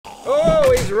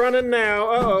Oh, he's running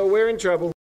now. Uh-oh, we're in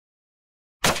trouble.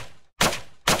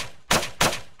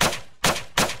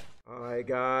 Hi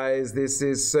guys, this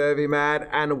is Survimad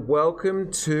and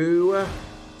welcome to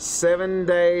 7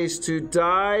 Days to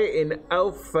Die in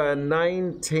Alpha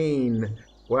 19.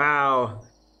 Wow,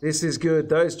 this is good.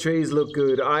 Those trees look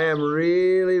good. I am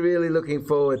really looking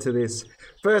forward to this.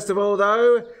 First of all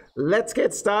though, let's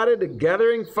get started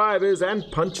gathering fibers and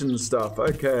punching stuff.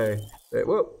 Okay,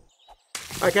 whoa.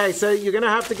 Okay, so you're going to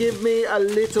have to give me a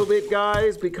little bit,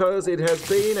 guys, because it has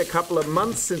been a couple of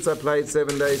months since I played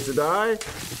 7 Days to Die.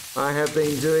 I have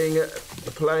been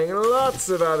playing lots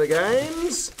of other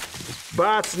games,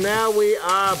 but now we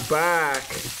are back.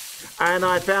 And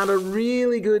I found a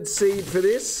really good seed for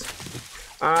this,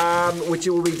 which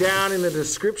will be down in the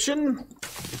description.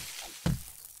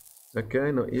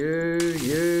 Okay, not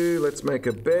you. Let's make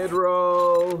a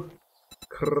bedroll.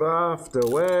 Craft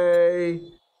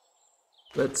away.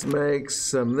 Let's make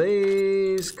some of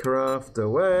these, craft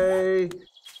away.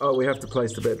 Oh, we have to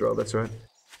place the bedroll, that's right.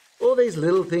 All these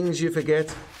little things you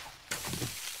forget.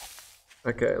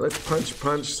 Okay, let's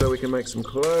punch so we can make some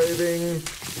clothing.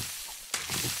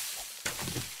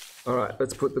 All right,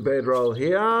 let's put the bedroll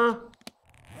here.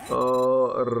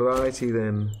 Alrighty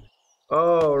then.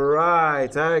 All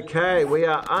right, okay, we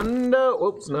are under,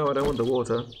 whoops, no, I don't want the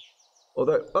water.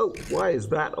 Although, oh, why is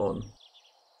that on?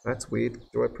 That's weird.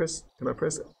 Can I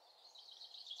press it?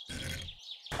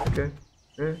 Okay.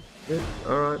 Yeah, good.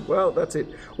 Alright, well, that's it.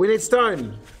 We need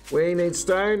stone.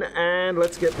 And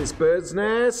let's get this bird's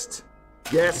nest.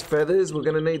 Yes, feathers. We're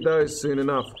going to need those soon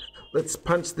enough. Let's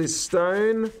punch this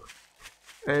stone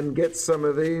and get some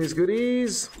of these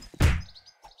goodies.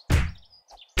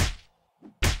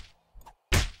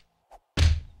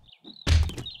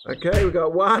 Okay, we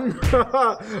got one.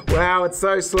 Wow, it's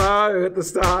so slow at the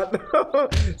start.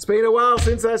 It's been a while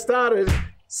since I started.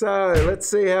 So, let's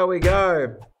see how we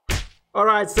go.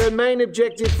 Alright, so main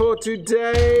objective for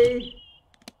today.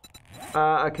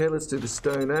 Okay, let's do the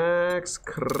stone axe.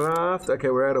 Craft. Okay,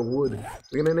 we're out of wood.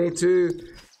 We're going to need to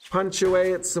punch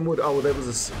away at some wood. Oh, there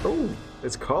was a... Oh,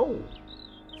 it's coal.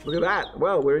 Look at that.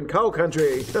 Well, we're in coal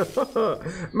country.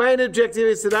 Main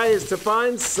objective today is to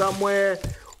find somewhere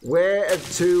where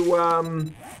to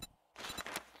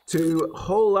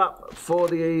hole up for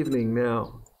the evening.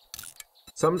 Now,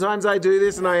 sometimes I do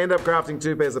this and I end up crafting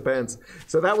 2 pairs of pants.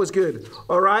 So that was good.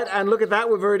 All right, and look at that.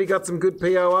 We've already got some good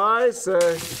POI. So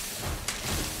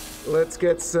let's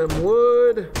get some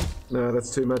wood. No, that's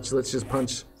too much. Let's just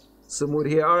punch some wood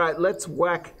here. All right, let's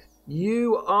whack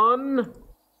you on.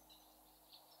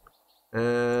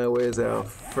 Where's our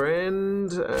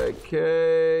friend?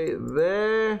 Okay,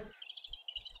 there.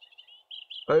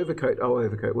 Overcoat. Oh,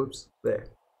 overcoat. Whoops. There.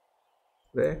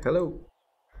 Hello.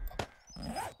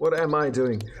 What am I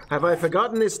doing? Have I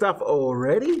forgotten this stuff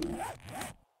already?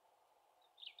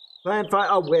 Plant fire.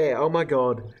 Oh, where? Oh, my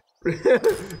God.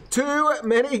 Too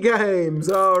many games.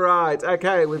 All right.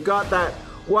 Okay, we've got that.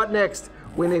 What next?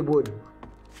 We need wood.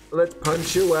 Let's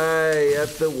punch away at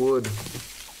the wood.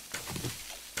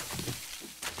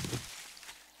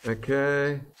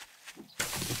 Okay.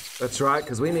 That's right,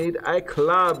 because we need a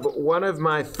club, one of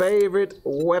my favorite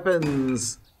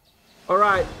weapons. All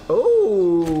right.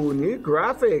 Oh, new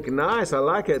graphic. Nice, I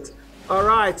like it. All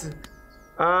right.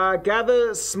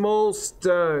 Gather small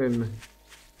stone.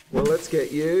 Well, let's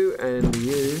get you and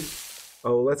you.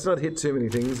 Oh, let's not hit too many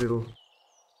things. It'll...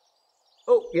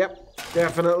 Oh, yep,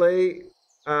 definitely.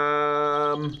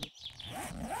 All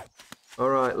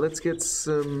right, let's get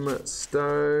some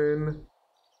stone.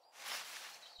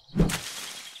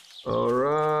 All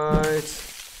right.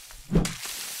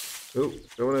 Oh,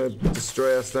 don't want to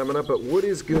destroy our stamina, but wood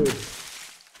is good.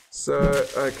 So,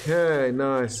 okay,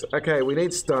 nice. Okay, we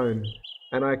need stone.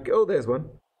 And oh, there's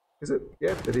one. Is it?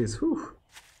 Yep, it is. Whew.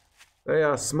 They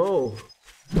are small.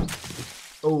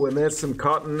 Oh, and there's some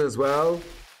cotton as well.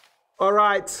 All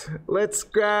right, let's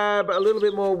grab a little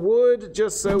bit more wood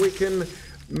just so we can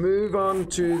move on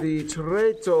to the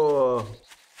traitor.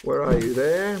 Where are you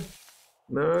there?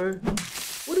 No?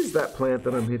 What is that plant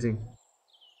that I'm hitting?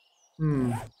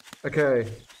 Okay,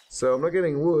 so I'm not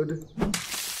getting wood.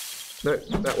 No,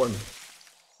 that one.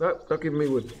 No, not giving me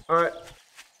wood. All right,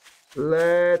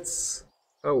 let's...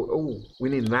 Oh, we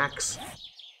need an axe.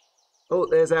 Oh,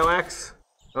 there's our axe.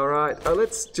 All right,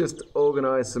 let's just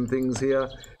organize some things here.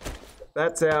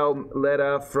 That's our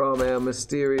letter from our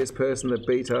mysterious person that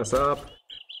beat us up.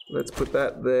 Let's put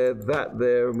that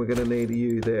there, and we're going to need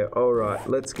you there. All right,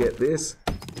 let's get this,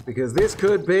 because this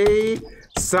could be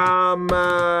some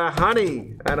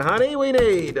honey, and honey we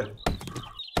need.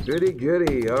 Goody,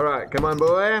 goody. All right, come on,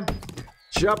 boy.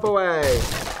 Chop away.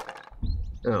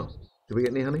 Oh, did we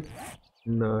get any honey?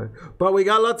 No. But we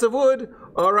got lots of wood.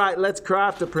 All right, let's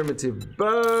craft a primitive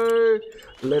bow.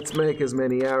 Let's make as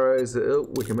many arrows. Oh,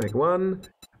 we can make one.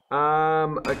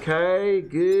 Okay,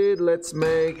 good. Let's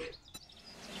make...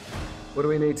 What do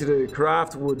we need to do?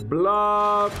 Craft wood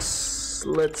blocks.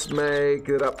 Let's make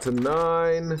it up to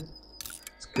 9.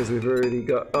 It's because we've already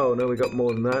got... Oh, no, we got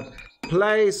more than that.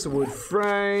 Place, wood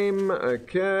frame.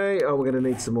 Okay. Oh, we're going to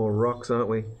need some more rocks, aren't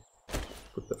we?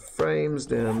 Put the frames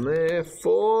down there.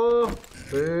 4.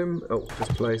 Boom. Oh,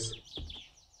 just place.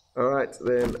 All right,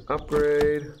 then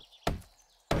upgrade.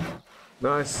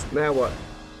 Nice. Now what?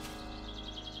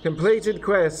 Completed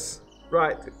quests.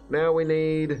 Right, now we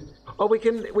need... Oh, we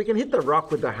can hit the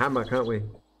rock with the hammer, can't we?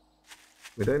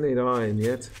 We don't need iron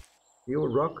yet. You a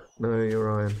rock? No, you're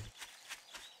iron.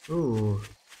 Ooh.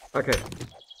 Okay.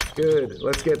 Good.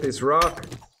 Let's get this rock.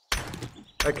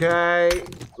 Okay.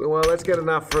 Well, let's get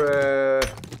enough for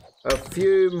a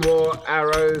few more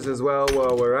arrows as well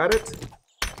while we're at it.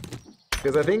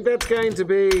 Because I think that's going to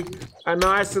be a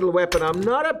nice little weapon. I'm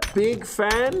not a big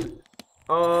fan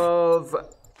of...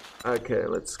 Okay,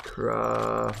 let's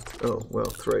craft... Oh, well,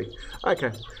 3.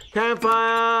 Okay.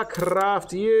 Campfire,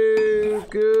 craft you.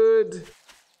 Good.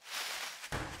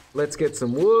 Let's get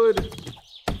some wood.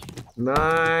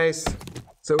 Nice.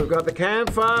 So we've got the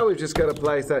campfire. We've just got to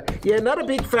place that. Yeah, not a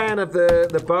big fan of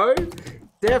the bow.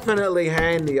 Definitely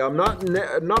handy. I'm not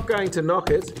going to knock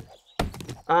it.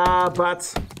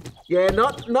 But... Yeah,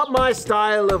 not my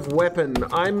style of weapon.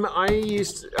 I'm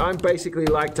basically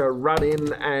like to run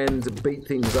in and beat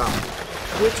things up,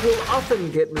 which will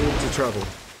often get me into trouble.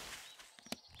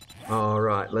 All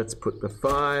right, let's put the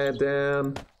fire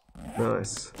down.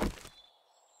 Nice.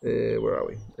 Where are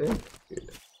we? Yeah, good.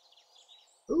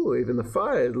 Ooh, even the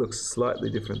fire looks slightly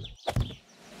different.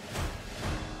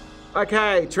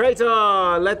 Okay,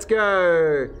 traitor, let's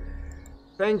go.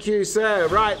 Thank you, sir.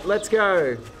 Right, let's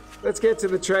go. Let's get to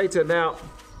the traitor. Now,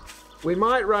 we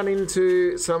might run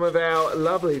into some of our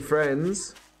lovely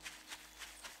friends,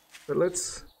 but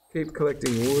let's keep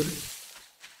collecting wood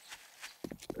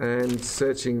and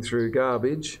searching through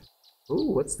garbage.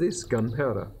 Ooh, what's this?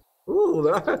 Gunpowder. Ooh,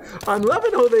 I'm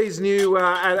loving all these new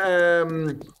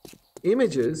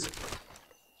images.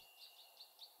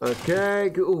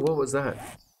 Okay, ooh, what was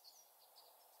that?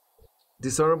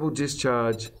 Dishonorable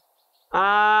discharge.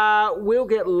 We'll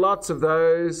get lots of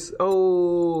those.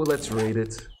 Oh, let's read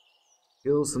it.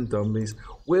 Kill some zombies.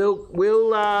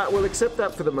 We'll accept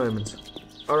that for the moment.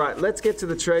 All right, let's get to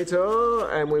the traitor,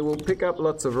 and we will pick up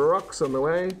lots of rocks on the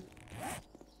way.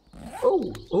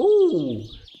 Oh,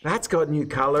 that's got new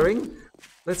coloring.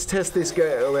 Let's test this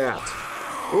girl out.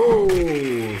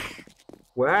 Oh,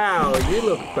 wow, you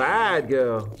look bad,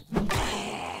 girl.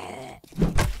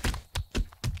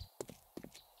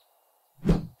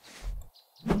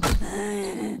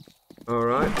 All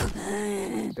right.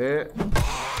 Yeah.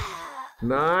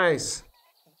 Nice.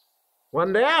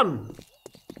 One down.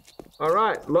 All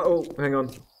right. Oh, hang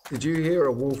on. Did you hear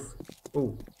a wolf?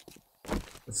 Oh.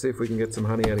 Let's see if we can get some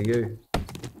honey out of you.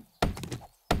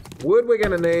 Wood we're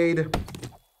going to need.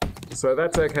 So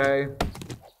that's okay.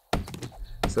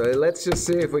 So let's just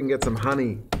see if we can get some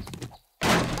honey.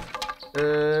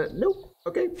 Nope.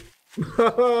 Okay.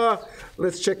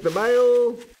 Let's check the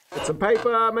mail. Get some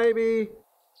paper, maybe.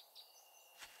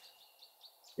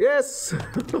 Yes.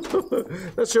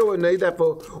 Not sure what we need that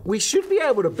for. We should be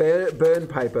able to burn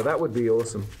paper. That would be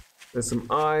awesome. There's some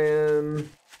iron.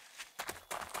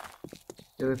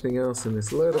 Anything else in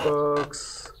this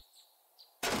letterbox?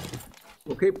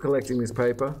 We'll keep collecting this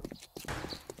paper.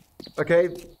 Okay,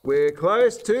 we're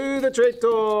close to the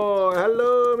traitor.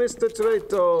 Hello, Mr.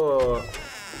 Traitor.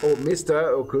 Or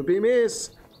Mr. or could be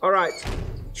Miss. All right.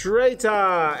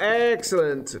 Traitor.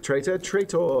 Excellent.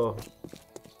 Traitor.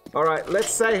 All right,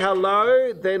 let's say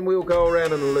hello, then we'll go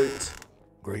around and loot.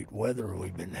 Great weather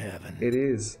we've been having. It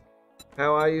is.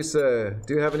 How are you, sir?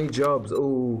 Do you have any jobs?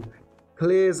 Ooh.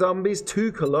 Clear zombies,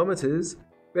 2 kilometers.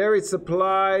 Buried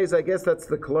supplies, I guess that's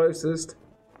the closest.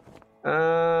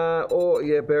 Or,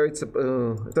 yeah, buried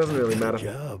supplies. It doesn't really matter.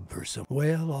 Good job for some...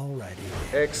 Well,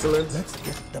 alrighty. Excellent. Let's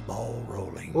get the ball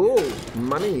rolling. Ooh,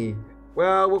 money.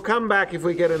 Well, we'll come back if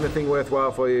we get anything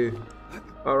worthwhile for you.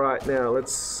 All right, now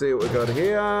let's see what we got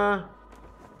here.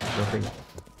 Nothing.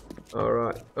 All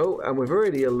right. Oh, and we've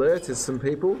already alerted some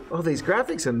people. Oh, these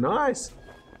graphics are nice.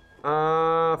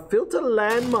 Filter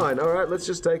landmine. All right, let's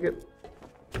just take it.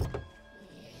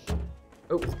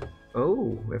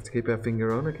 Oh, we have to keep our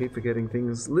finger on. I keep forgetting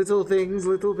things. Little things.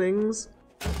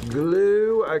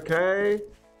 Glue. Okay.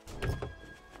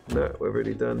 No, we've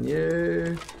already done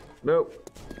you.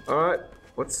 Nope. All right.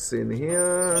 What's in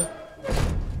here?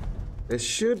 There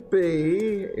should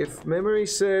be, if memory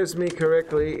serves me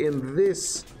correctly, in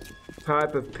this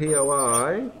type of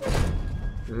POI,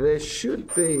 there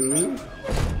should be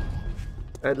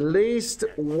at least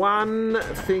one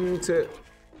thing to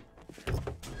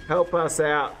help us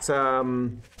out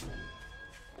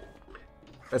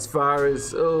as far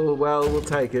as, oh, well, we'll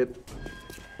take it.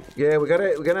 Yeah,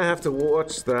 we're gonna have to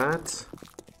watch that.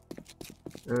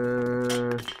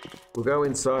 We'll go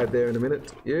inside there in a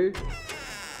minute. You?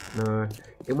 No.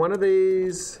 In one of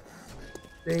these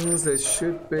things there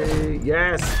should be...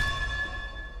 Yes!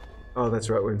 Oh, that's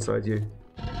right, we're inside you.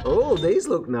 Oh, these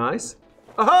look nice.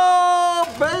 Oh,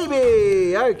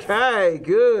 baby! Okay,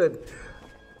 good.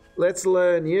 Let's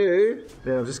learn you.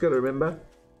 Now, I've just got to remember.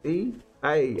 E,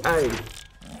 A, A.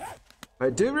 I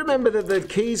do remember that the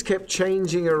keys kept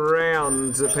changing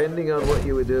around depending on what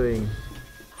you were doing.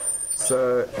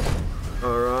 So,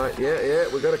 alright, yeah,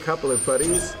 we've got a couple of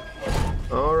buddies.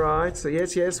 Alright, so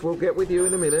yes, we'll get with you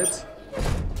in a minute.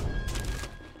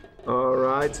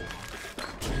 Alright.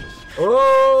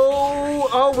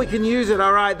 Oh, we can use it.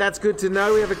 Alright, that's good to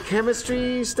know. We have a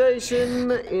chemistry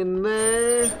station in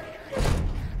there.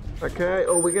 Okay,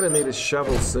 oh, we're going to need a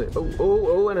shovel soon.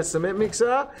 Oh, and a cement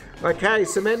mixer. Okay,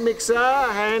 cement mixer,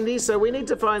 handy. So we need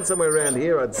to find somewhere around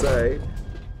here, I'd say.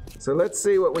 So let's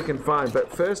see what we can find. But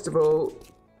first of all,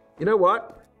 you know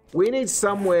what? We need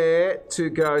somewhere to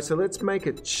go. So let's make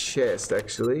a chest,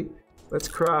 actually. Let's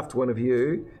craft one of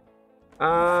you.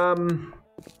 Alright,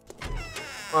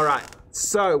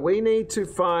 so we need to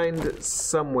find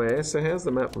somewhere. So how's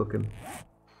the map looking?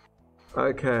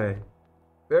 Okay.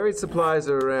 Buried supplies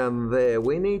are around there.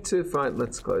 We need to find...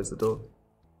 Let's close the door.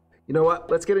 You know what?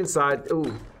 Let's get inside.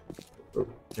 Ooh. Oh,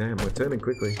 damn, we're turning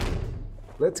quickly.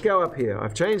 Let's go up here.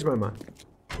 I've changed my mind.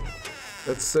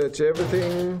 Let's search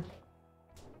everything.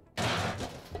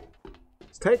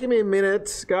 It's taking me a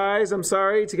minute, guys. I'm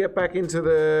sorry to get back into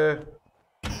the...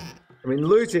 I mean,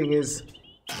 looting is...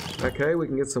 Okay, we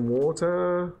can get some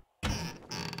water.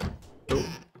 Oh.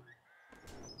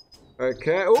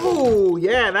 Okay. Oh,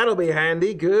 yeah, that'll be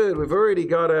handy. Good. We've already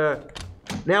got a...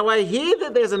 Now, I hear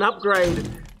that there's an upgrade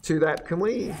to that. Can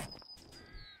we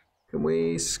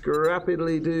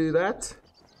scrappily do that?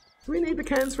 Do we need the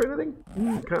cans for anything?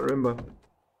 Can't remember.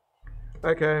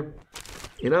 Okay.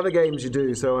 In other games you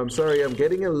do, so I'm sorry. I'm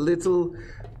getting a little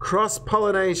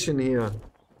cross-pollination here.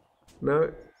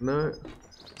 No. No.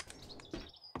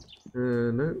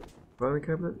 Filing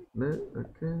cabinet? No.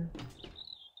 Okay.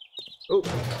 Oh,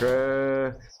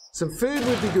 some food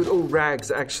would be good. Oh,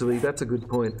 rags, actually. That's a good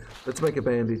point. Let's make a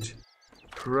bandage.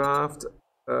 Craft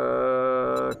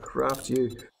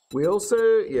you. We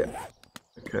also, yeah.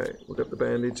 Okay, we've got the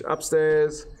bandage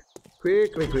upstairs.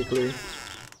 Quickly.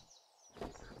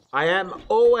 I am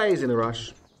always in a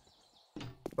rush.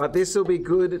 But this will be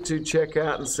good to check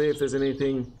out and see if there's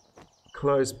anything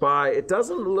close by. It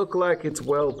doesn't look like it's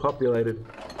well populated.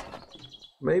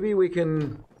 Maybe we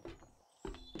can...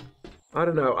 I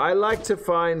don't know. I like to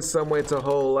find somewhere to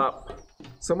hole up.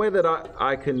 Somewhere that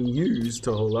I can use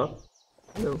to hole up.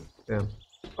 No, down.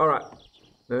 Alright.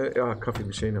 Coffee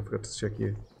machine. I forgot to check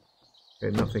you.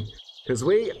 Okay, nothing. Because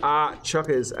we are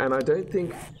chuckers, and I don't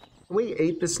think... Can we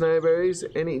eat the snowberries?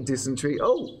 Any dysentery?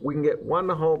 Oh, we can get 1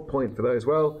 whole point for those.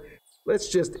 Well, let's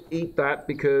just eat that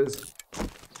because...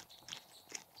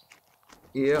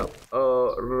 Yep.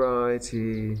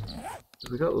 Alrighty.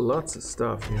 We got lots of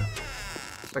stuff here.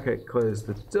 Okay, close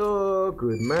the door.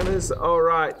 Good manners.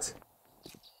 Alright.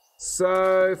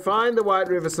 So, find the White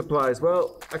River supplies.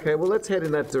 Well, okay, well, let's head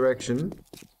in that direction.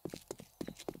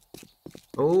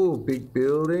 Oh, big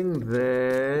building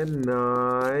there.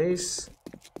 Nice.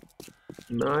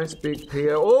 Nice big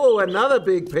PO. Oh, another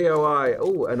big POI.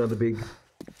 Oh, another big.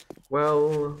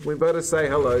 Well, we better say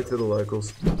hello to the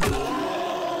locals.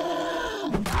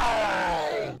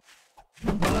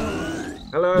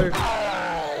 Hello.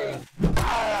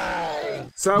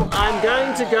 So I'm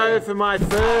going to go for my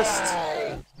first,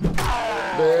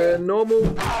 the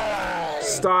normal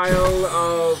style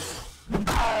of,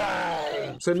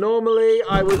 so normally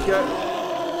I would go,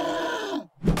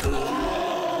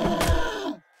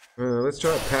 let's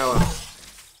try power.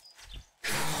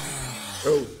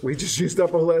 Oh, we just used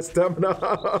up all that stamina.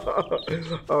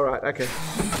 Alright, okay.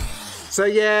 So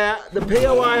yeah, the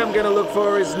POI I'm going to look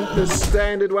for is the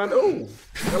standard one. Oh,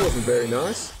 that wasn't very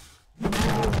nice.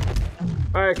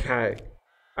 Okay.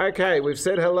 Okay, we've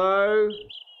said hello.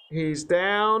 He's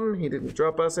down. He didn't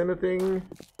drop us anything.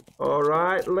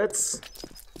 Alright, let's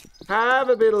have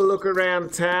a bit of a look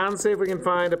around town. See if we can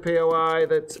find a POI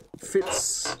that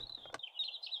fits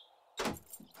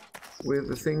with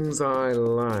the things I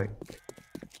like.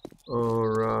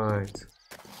 Alright.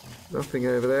 Nothing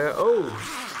over there. Oh!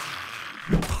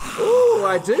 Oh,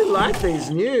 I do like these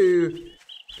new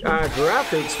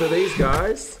graphics for these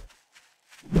guys.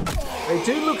 They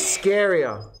do look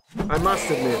scarier, I must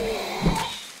admit.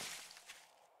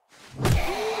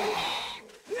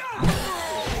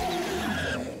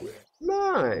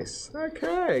 Nice.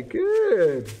 Okay,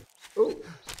 good. Oh,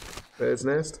 bird's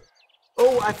nest.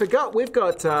 Oh, I forgot we've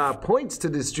got points to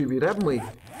distribute, haven't we?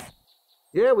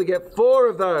 Yeah, we get 4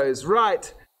 of those.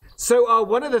 Right. So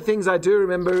one of the things I do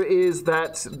remember is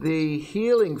that the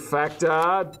healing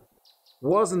factor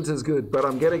wasn't as good, but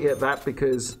I'm going to get that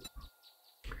because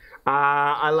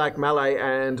I like melee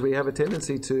and we have a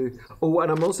tendency to... Oh,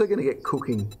 and I'm also going to get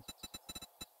cooking.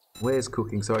 Where's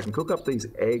cooking? So I can cook up these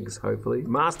eggs, hopefully.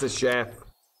 Master Chef.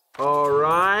 All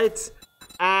right.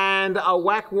 And I'll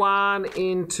whack 1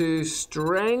 into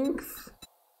strength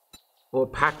or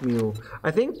pack mule. I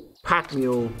think pack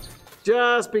mule.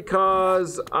 Just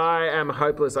because I am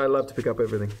hopeless, I love to pick up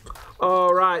everything.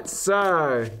 All right,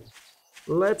 so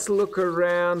let's look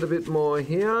around a bit more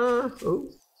here. Ooh.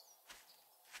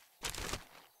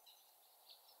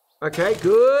 Okay,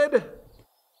 good.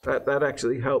 That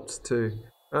actually helped too.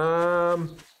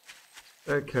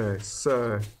 Okay,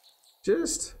 so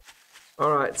just...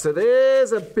 All right, so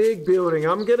there's a big building.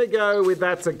 I'm going to go with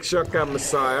that's a shotgun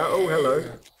messiah. Oh, hello.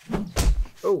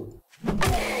 Oh.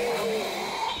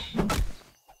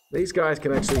 These guys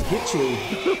can actually hit you.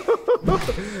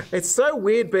 It's so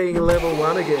weird being level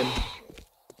 1 again.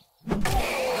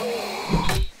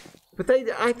 But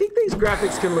I think these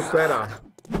graphics can look better.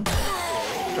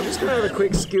 I'm just going to have a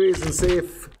quick squeeze and see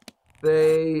if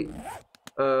they...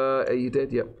 are you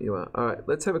dead? Yep, you are. All right,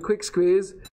 let's have a quick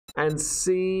squeeze and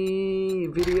see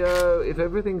video if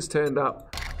everything's turned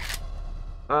up.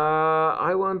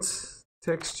 I want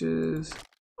textures.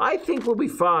 I think we'll be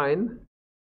fine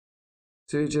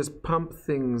to just pump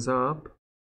things up.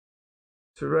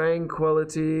 Terrain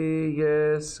quality,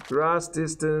 yes. Grass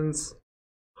distance,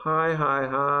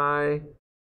 high.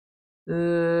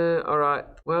 All right,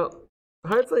 well,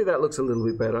 hopefully that looks a little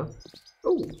bit better.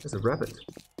 Oh, there's a rabbit.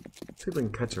 Let's see if we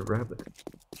can catch a rabbit.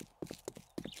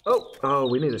 Oh,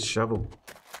 we need a shovel.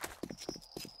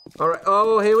 All right,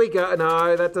 oh, here we go.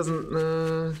 No, that doesn't,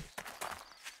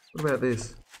 what about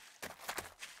this?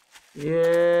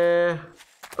 Yeah.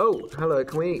 Oh, hello,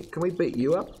 can we beat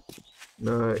you up?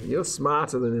 No, you're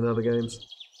smarter than in other games.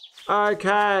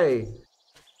 Okay.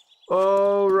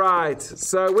 All right,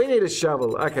 so we need a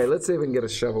shovel. Okay, let's see if we can get a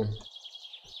shovel.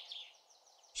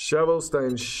 Shovel,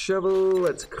 stone shovel,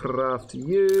 let's craft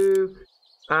you.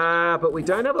 But we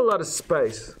don't have a lot of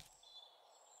space.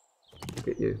 Look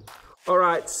at you. All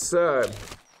right, so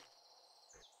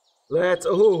let's,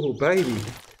 oh, baby.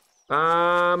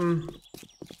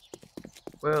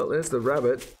 Well, there's the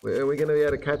rabbit. Are we going to be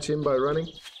able to catch him by running?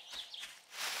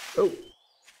 Oh.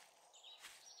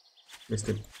 Missed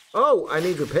him. Oh, I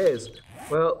need repairs.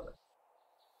 Well,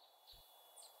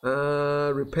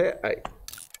 repair 8.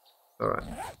 All right.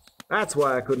 That's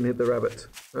why I couldn't hit the rabbit.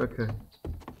 Okay.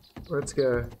 Let's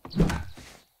go.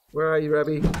 Where are you,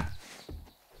 Rabby?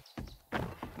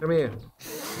 Come here.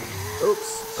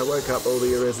 Oops, I woke up all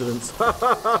the residents.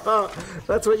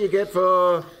 That's what you get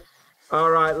for... All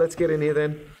right, let's get in here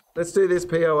then. Let's do this,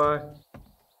 POI.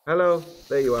 Hello,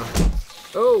 there you are.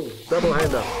 Oh, double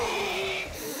hander.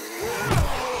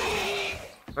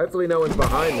 Hopefully no one's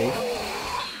behind me.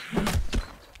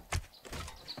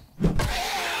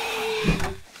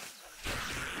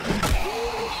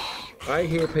 I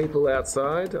hear people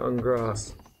outside on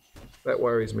grass. That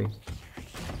worries me.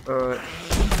 Alright.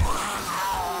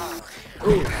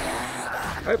 Ooh.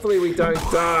 Hopefully we don't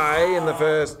die in the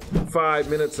first 5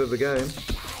 minutes of the game.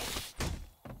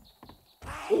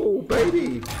 Oh,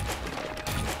 baby!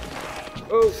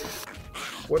 Oh!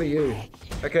 What are you?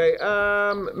 Okay,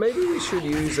 maybe we should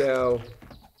use our...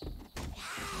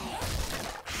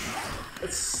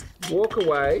 Let's walk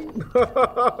away.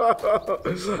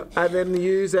 And then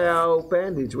use our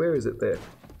bandage. Where is it there?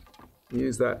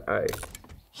 Use that A.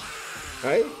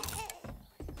 A?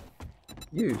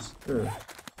 Use.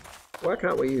 Why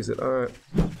can't we use it? Alright.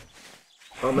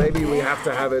 Or maybe we have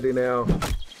to have it in our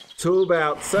tool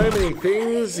belt. So many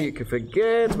things you can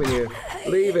forget when you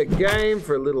leave a game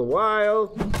for a little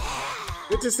while.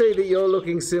 Good to see that you're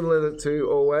looking similar to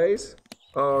always.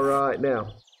 Alright,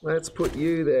 now, let's put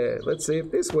you there. Let's see if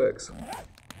this works.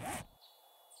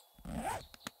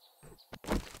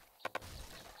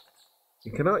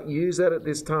 You cannot use that at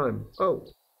this time. Oh.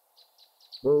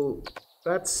 Well,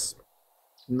 that's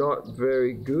not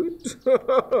very good.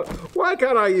 Why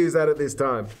can't I use that at this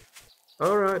time?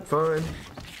 Alright, fine.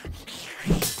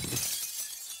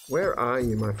 Where are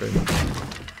you, my friend?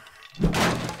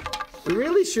 We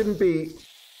really shouldn't be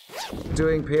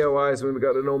doing POIs when we've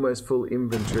got an almost full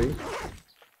inventory.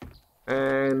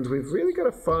 And we've really got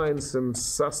to find some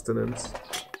sustenance.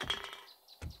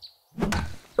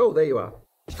 Oh, there you are.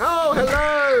 Oh,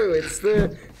 hello! It's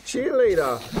the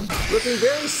cheerleader. Looking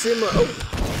very similar.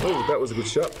 Oh, that was a good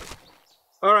shot.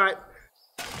 All right.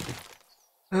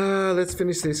 Let's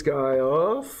finish this guy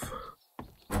off.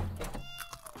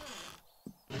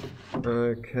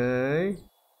 Okay.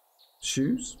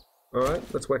 Shoes. All right,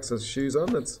 let's wax those shoes on.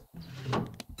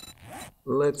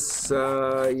 Let's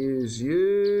use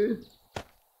you.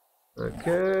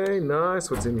 Okay,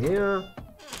 nice. What's in here?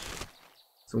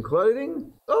 Some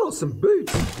clothing. Oh, some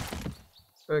boots.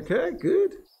 Okay,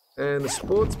 good. And a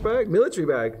sports bag, military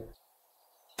bag.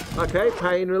 Okay,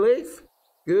 pain relief.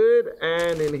 Good.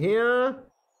 And in here,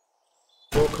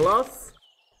 more cloth.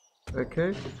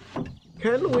 Okay.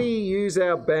 Can we use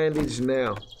our bandage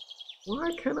now?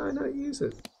 Why can I not use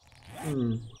it?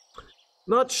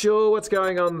 Not sure what's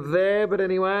going on there, but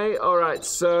anyway. All right,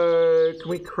 so can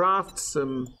we craft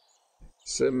some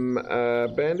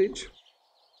bandage?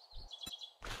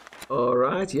 All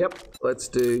right, yep. Let's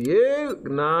do you.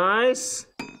 Nice.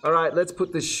 All right, let's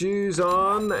put the shoes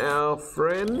on our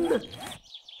friend.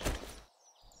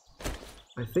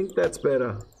 I think that's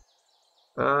better.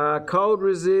 Cold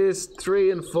resist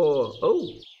 3 and 4. Oh,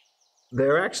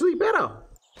 they're actually better.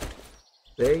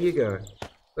 There you go.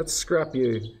 Let's scrap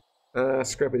you.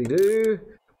 Scrappity-doo.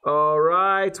 All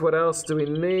right, what else do we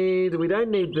need? We don't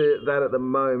need that at the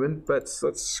moment, but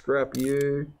let's scrap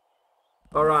you.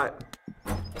 All right.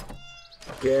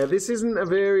 Yeah, this isn't a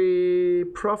very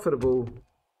profitable.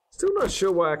 Still not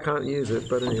sure why I can't use it,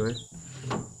 but anyway.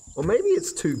 Or maybe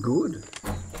it's too good.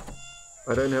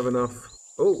 I don't have enough.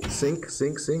 Oh, sink.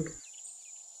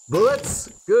 Bullets,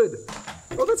 good.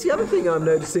 Oh, that's the other thing I'm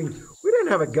noticing. We don't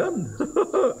have a gun.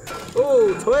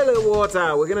 Oh, toilet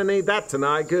water. We're going to need that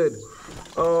tonight. Good.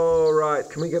 All right.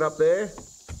 Can we get up there?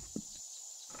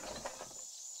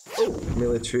 Oh,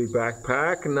 military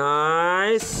backpack.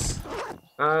 Nice.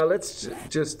 Let's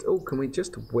just... Oh, can we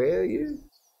just wear you?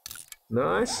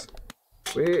 Nice.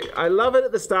 I love it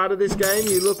at the start of this game.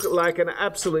 You look like an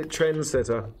absolute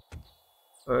trendsetter.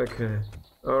 Okay.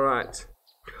 All right.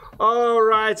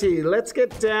 Alrighty, let's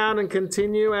get down and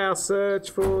continue our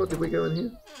search for... Did we go in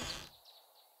here?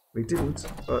 We didn't,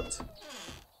 but...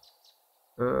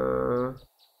 Oh,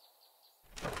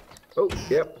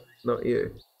 yep, not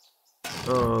you.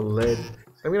 Oh, lead.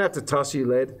 I'm gonna have to toss you,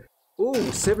 lead. Ooh,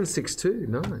 762,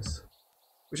 nice.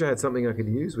 Wish I had something I could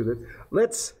use with it.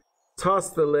 Let's toss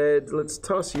the lead, let's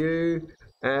toss you,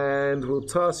 and we'll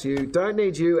toss you. Don't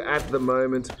need you at the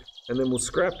moment, and then we'll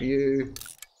scrap you.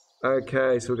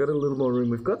 Okay, so we've got a little more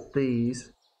room. We've got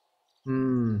these.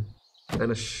 And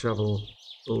a shovel.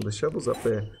 Oh, the shovel's up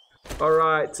there. All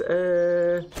right.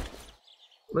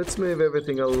 Let's move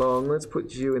everything along. Let's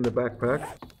put you in the backpack.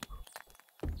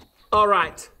 All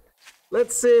right.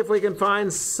 Let's see if we can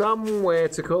find somewhere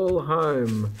to call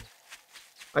home.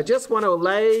 I just want to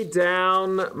lay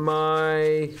down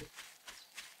my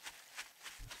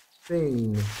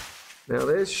thing. Now,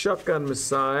 there's Shotgun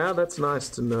Messiah. That's nice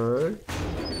to know.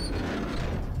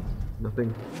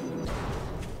 Nothing.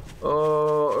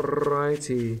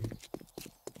 Alrighty.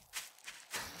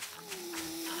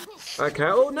 Okay.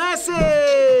 Oh, Nessie!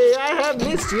 I have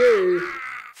missed you.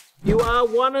 You are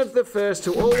one of the first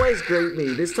to always greet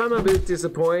me. This time I'm a bit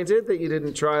disappointed that you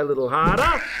didn't try a little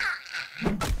harder.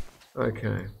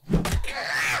 Okay.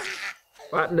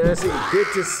 But Nessie, good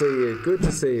to see you. Good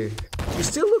to see you. You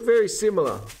still look very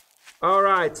similar. All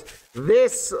right.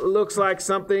 This looks like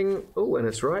something... Oh, and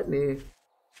it's right near...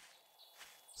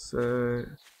 So,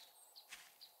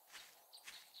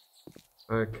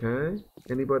 okay.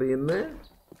 Anybody in there?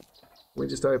 We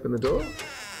just open the door.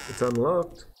 It's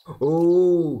unlocked.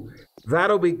 Oh,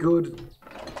 that'll be good.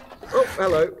 Oh,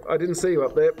 hello. I didn't see you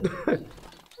up there.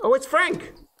 Oh, it's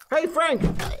Frank. Hey, Frank.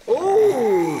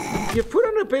 Oh, you've put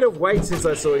on a bit of weight since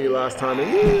I saw you last time. Are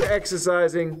you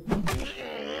exercising?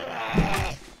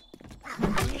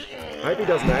 I hope he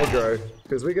doesn't aggro,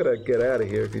 because we got to get out of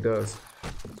here if he does.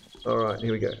 All right,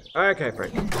 here we go. Okay,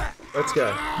 Frank. Let's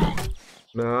go.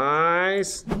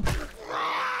 Nice.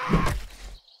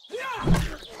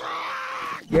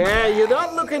 Yeah, you're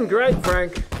not looking great,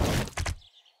 Frank.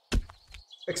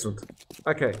 Excellent.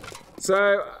 Okay,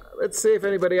 so let's see if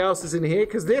anybody else is in here,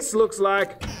 because this looks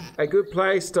like a good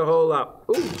place to hole up.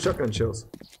 Ooh, shotgun shells.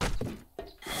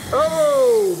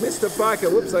 Oh, Mr.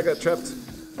 Biker. Whoops, I got trapped.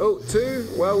 Oh,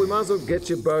 2. Well, we might as well get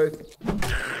you both.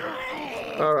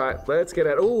 All right, let's get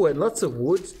out. Oh, and lots of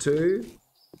wood too.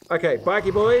 Okay,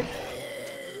 Bikey boy.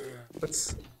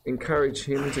 Let's encourage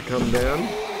him to come down.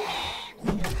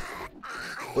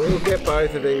 We'll get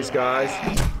both of these guys.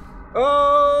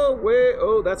 Oh,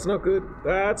 oh, that's not good.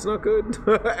 That's not good.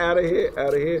 Out of here,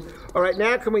 out of here. All right,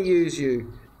 now can we use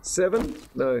you? 7?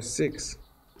 No, 6.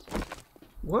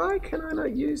 Why can I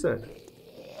not use that?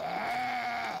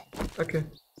 Okay.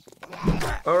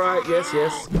 All right, yes,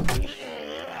 yes.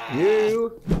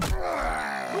 You.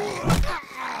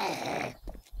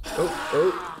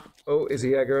 Oh, is he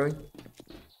aggroing?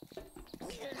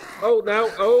 Oh, no.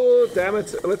 Oh, damn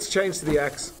it. Let's change to the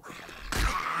axe.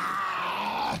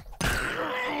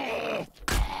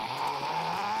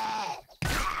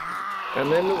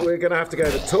 And then we're going to have to go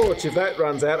to torch if that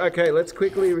runs out. Okay, let's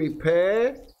quickly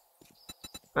repair.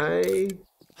 And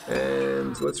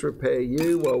let's repair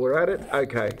you while we're at it.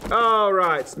 Okay. All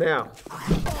right. Now,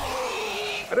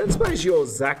 I don't suppose you're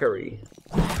Zachary.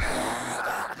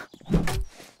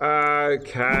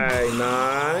 Okay,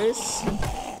 nice.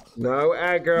 No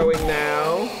aggroing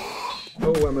now.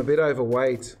 Oh, I'm a bit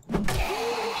overweight.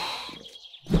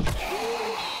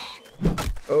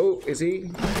 Oh, is he?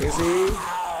 Is he?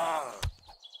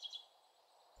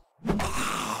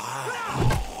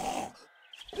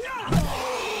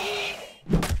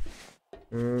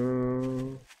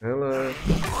 Hello.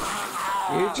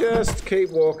 You just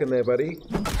keep walking there, buddy.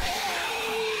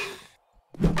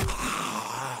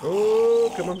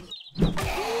 Oh, come on.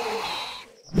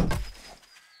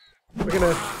 We're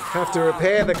gonna have to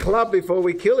repair the club before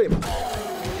we kill him.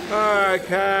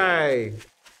 Okay.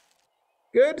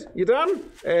 Good? You done?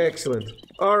 Excellent.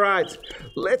 All right.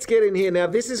 Let's get in here. Now,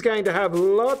 this is going to have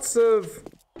lots of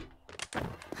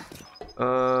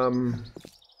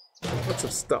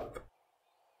stuff.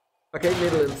 Okay,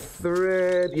 needle and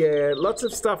thread. Yeah, lots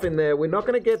of stuff in there. We're not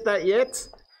going to get that yet.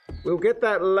 We'll get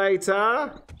that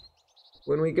later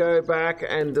when we go back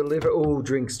and deliver. Oh,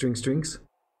 drinks.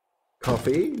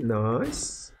 Coffee.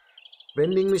 Nice.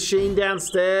 Vending machine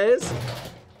downstairs.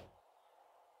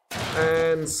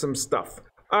 And some stuff.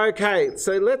 Okay,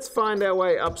 so let's find our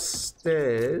way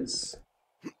upstairs.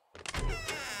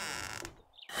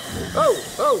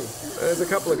 Oh, there's a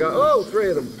couple of guys. Oh, 3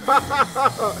 of them.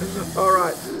 All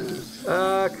right.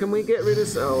 Can we get rid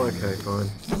of... Oh, okay, fine.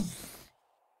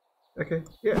 Okay,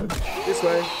 yeah, this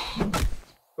way.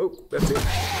 Oh, that's it.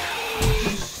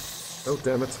 Oh,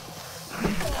 damn it.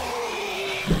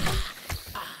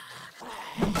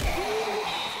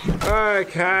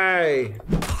 Okay.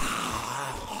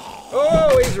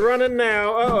 Oh, he's running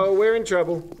now. Uh-oh, we're in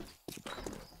trouble.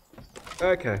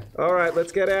 Okay, all right,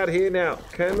 let's get out here now.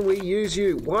 Can we use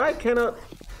you? Why cannot...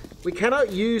 We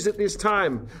cannot use it this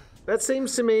time. That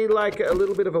seems to me like a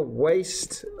little bit of a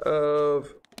waste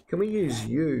of... Can we use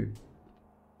you?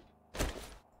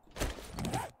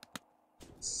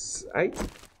 8?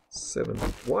 7.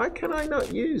 Why can I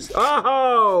not use...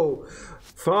 Oh!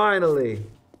 Finally.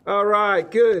 All right,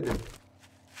 good.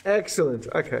 Excellent.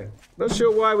 Okay. Not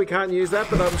sure why we can't use that,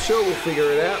 but I'm sure we'll figure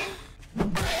it out.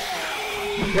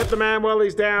 Get the man while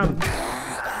he's down.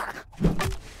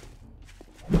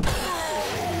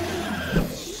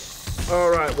 All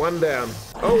right, 1 down.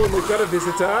 Oh, and we've got a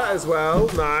visitor as well.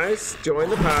 Nice. Join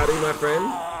the party, my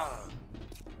friend.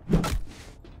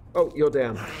 Oh, you're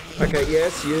down. Okay,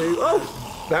 yes, you.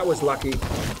 Oh, that was lucky.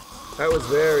 That was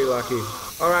very lucky.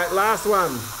 All right, last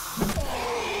one.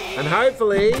 And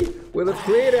hopefully, we'll have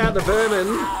cleared out the vermin.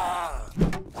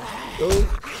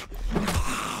 Oh.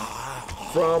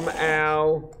 From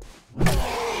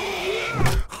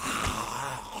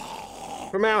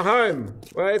our home.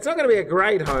 Well, it's not going to be a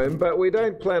great home, but we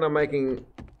don't plan on making...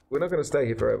 We're not going to stay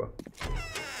here forever.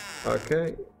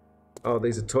 Okay. Oh,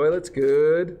 these are toilets.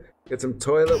 Good. Get some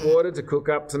toilet water to cook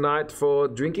up tonight for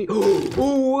drinking.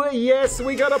 Oh, yes,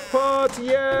 we got a pot.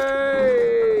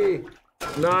 Yay!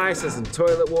 Nice. There's some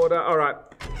toilet water. All right.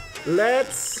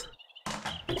 Let's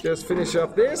just finish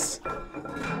off this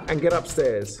and get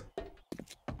upstairs.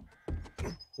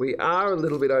 We are a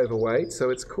little bit overweight, so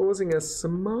it's causing us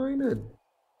some minor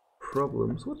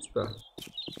problems. What's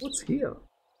here?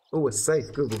 Oh, a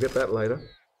safe. Good, we'll get that later.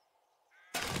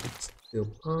 Steel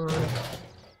pipe.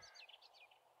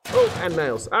 Oh, and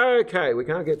nails. Okay, we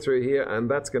can't get through here, and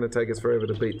that's going to take us forever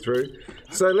to beat through.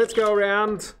 So let's go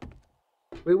around.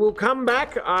 We will come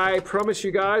back, I promise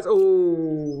you guys.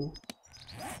 Oh.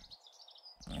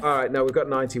 All right, no, we've got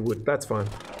 90 wood. That's fine.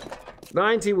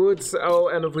 90 woods. Oh,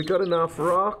 and have we got enough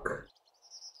rock?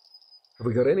 Have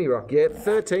we got any rock yet?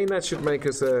 13, that should make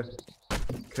us a...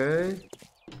 Okay.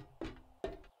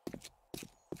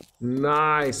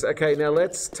 Nice. Okay, now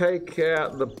let's take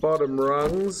out the bottom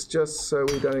rungs just so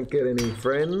we don't get any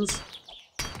friends.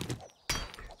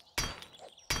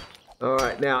 All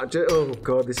right, now... Oh,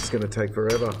 God, this is going to take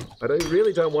forever. I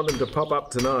really don't want them to pop up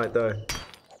tonight, though.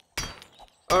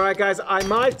 All right, guys, I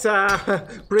might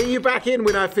bring you back in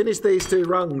when I finish these 2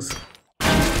 rungs.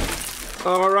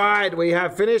 All right, we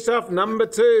have finished off number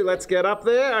 2. Let's get up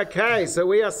there. Okay, so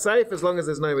we are safe as long as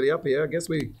there's nobody up here. I guess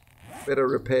we better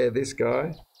repair this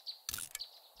guy.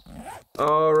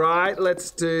 All right,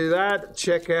 let's do that.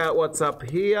 Check out what's up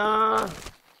here.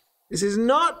 This is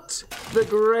not the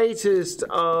greatest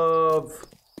of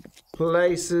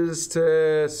places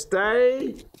to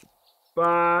stay,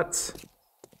 but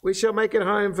we shall make it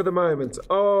home for the moment.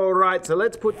 All right, so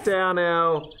let's put down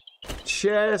our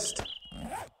chest.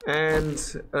 And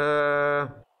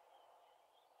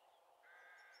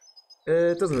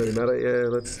it doesn't really matter. Yeah,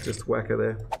 let's just whack her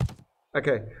there.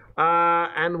 Okay,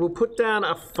 and we'll put down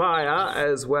a fire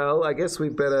as well. I guess we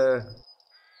better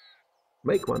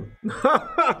make one.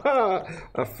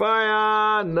 A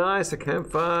fire, nice, a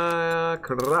campfire,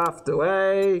 craft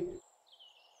away.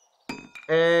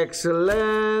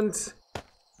 Excellent.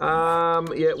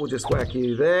 Yeah, we'll just whack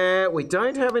you there. We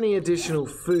don't have any additional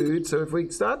food, so if we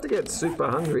start to get super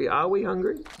hungry, are we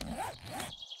hungry?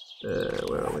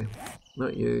 Where are we?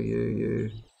 Not you,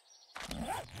 you.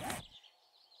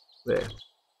 There.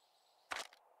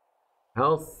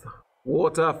 Health,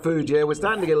 water, food. Yeah, we're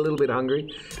starting to get a little bit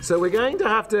hungry. So we're going to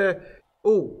have to...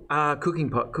 Oh, cooking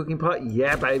pot. Cooking pot.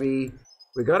 Yeah, baby.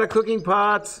 We got a cooking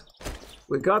pot.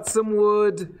 We got some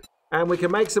wood. And we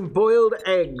can make some boiled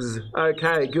eggs.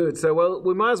 Okay, good. So, well,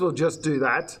 we might as well just do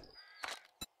that.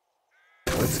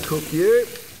 Let's cook you.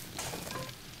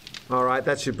 All right,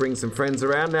 that should bring some friends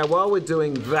around. Now, while we're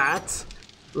doing that,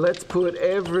 let's put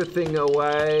everything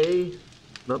away.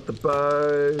 Not the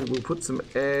bow. We'll put some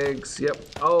eggs. Yep.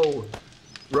 Oh,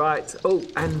 right. Oh,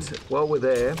 and while we're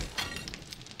there,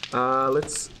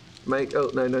 let's make...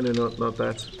 Oh, no, not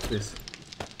that. This.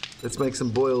 Let's make some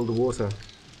boiled water.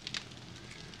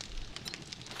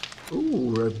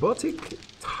 Ooh, robotic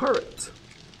turret.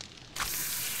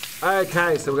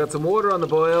 Okay, so we've got some water on the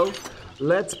boil.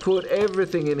 Let's put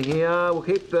everything in here. We'll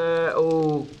keep the...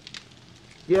 Oh,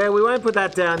 yeah, we won't put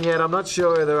that down yet. I'm not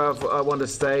sure whether I want to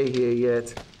stay here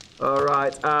yet. All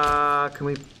right. Can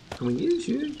we use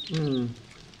you?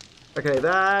 Okay,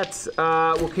 that.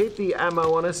 We'll keep the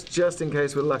ammo on us just in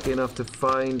case we're lucky enough to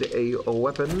find a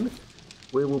weapon.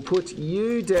 We will put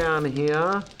you down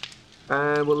here.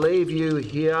 And we'll leave you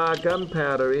here.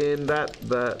 Gunpowder in. That.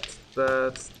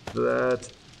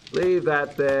 Leave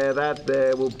that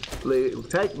there. We'll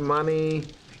take money.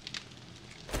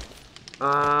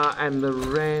 And the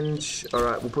wrench.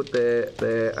 Alright, we'll put there.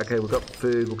 Okay, we've got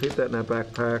food. We'll keep that in our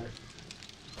backpack.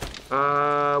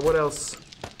 What else?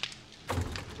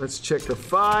 Let's check the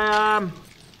fire.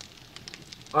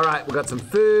 Alright, we've got some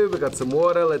food. We've got some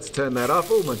water. Let's turn that off.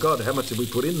 Oh my god, how much did we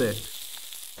put in there?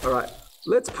 Alright.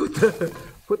 Let's put the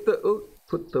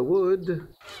wood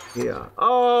here.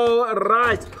 Oh,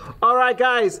 right. All right,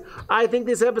 guys. I think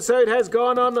this episode has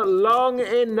gone on long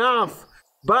enough,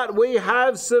 but we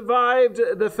have survived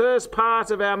the first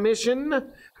part of our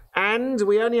mission, and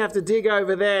we only have to dig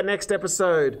over there next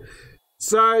episode.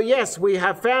 So, yes, we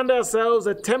have found ourselves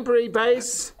a temporary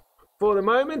base for the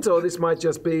moment, or this might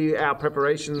just be our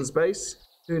preparations base.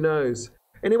 Who knows?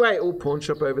 Anyway, pawn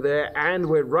shop over there, and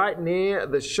we're right near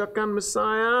the Shotgun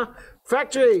Messiah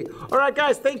factory. All right,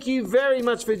 guys, thank you very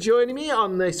much for joining me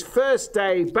on this first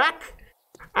day back.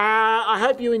 I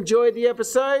hope you enjoyed the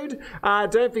episode.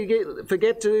 Don't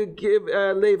forget to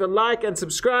leave a like and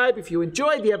subscribe if you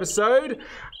enjoyed the episode.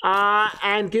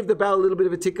 And give the bell a little bit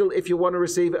of a tickle if you want to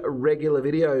receive regular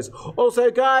videos.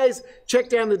 Also, guys, check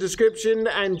down the description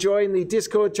and join the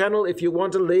Discord channel if you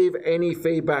want to leave any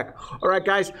feedback. All right,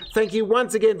 guys, thank you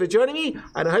once again for joining me,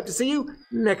 and I hope to see you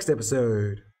next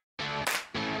episode.